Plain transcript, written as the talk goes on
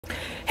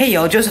Hey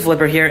y'all, Joseph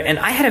Lipper here, and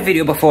I had a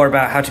video before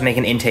about how to make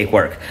an intake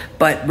work,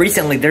 but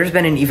recently there's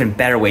been an even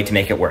better way to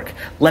make it work.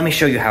 Let me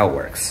show you how it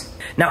works.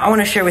 Now I want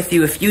to share with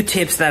you a few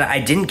tips that I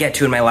didn't get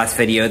to in my last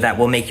video that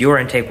will make your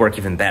intake work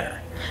even better.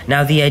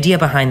 Now the idea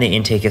behind the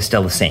intake is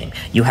still the same.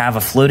 You have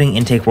a floating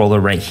intake roller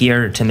right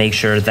here to make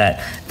sure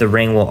that the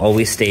ring will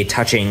always stay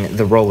touching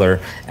the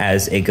roller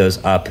as it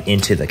goes up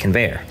into the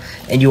conveyor.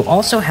 And you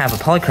also have a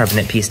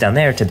polycarbonate piece down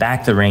there to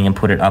back the ring and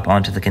put it up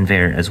onto the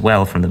conveyor as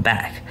well from the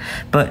back.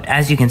 But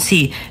as you can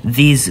see,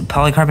 these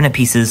polycarbonate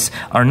pieces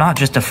are not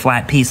just a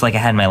flat piece like I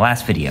had in my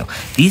last video.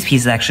 These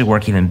pieces actually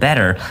work even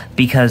better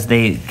because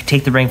they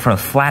take the ring from a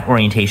flat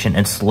orientation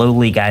and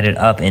slowly guide it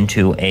up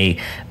into a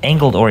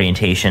angled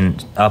orientation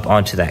up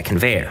onto that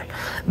conveyor.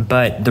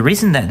 But the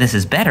reason that this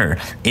is better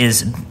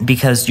is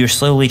because you're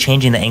slowly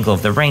changing the angle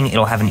of the ring.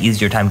 It'll have an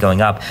easier time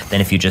going up than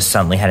if you just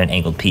suddenly had an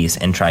angled piece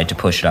and tried to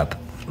push it up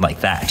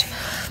like that.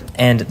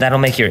 And that'll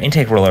make your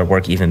intake roller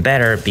work even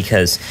better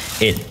because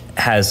it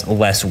has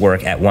less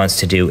work at once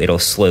to do. It'll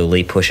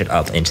slowly push it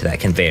up into that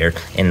conveyor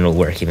and it'll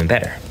work even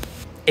better.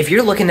 If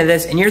you're looking at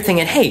this and you're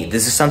thinking, hey,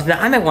 this is something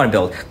that I might want to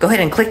build, go ahead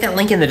and click that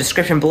link in the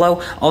description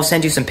below. I'll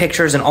send you some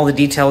pictures and all the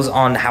details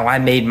on how I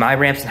made my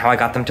ramps and how I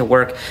got them to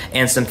work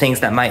and some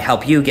things that might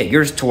help you get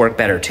yours to work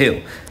better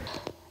too.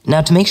 Now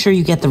to make sure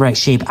you get the right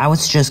shape, I would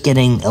suggest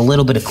getting a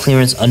little bit of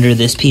clearance under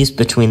this piece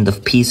between the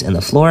piece and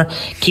the floor.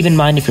 Keep in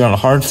mind if you're on a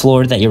hard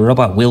floor that your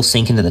robot will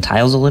sink into the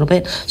tiles a little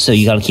bit, so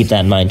you gotta keep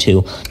that in mind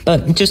too.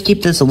 But just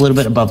keep this a little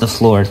bit above the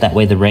floor, that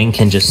way the ring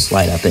can just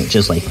slide up it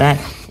just like that,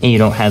 and you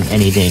don't have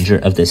any danger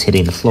of this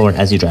hitting the floor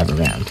as you drive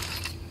around.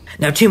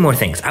 Now, two more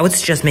things. I would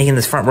suggest making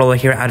this front roller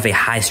here out of a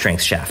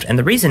high-strength shaft. And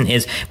the reason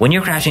is when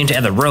you're crashing into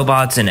other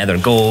robots and other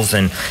goals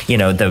and, you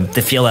know,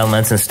 the field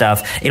elements and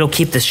stuff, it'll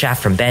keep this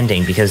shaft from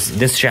bending because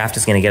this shaft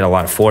is going to get a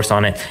lot of force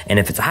on it. And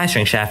if it's a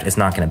high-strength shaft, it's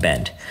not going to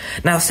bend.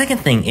 Now, the second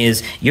thing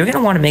is you're going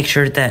to want to make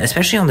sure that,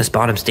 especially on this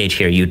bottom stage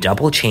here, you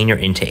double chain your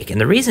intake.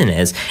 And the reason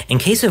is, in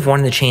case of one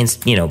of the chains,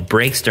 you know,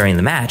 breaks during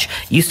the match,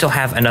 you still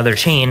have another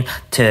chain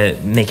to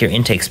make your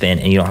intake spin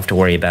and you don't have to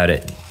worry about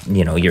it,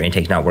 you know, your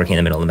intake not working in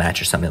the middle of the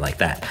match or something like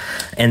that.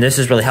 And this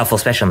is really helpful,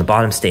 especially on the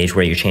bottom stage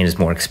where your chain is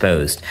more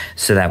exposed.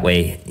 So that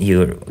way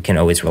you can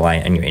always rely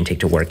on your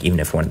intake to work even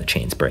if one of the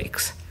chains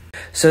breaks.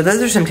 So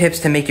those are some tips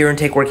to make your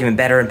intake work even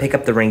better and pick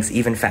up the rings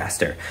even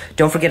faster.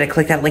 Don't forget to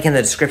click that link in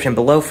the description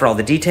below for all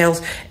the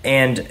details.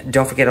 And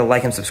don't forget to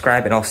like and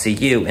subscribe, and I'll see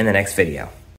you in the next video.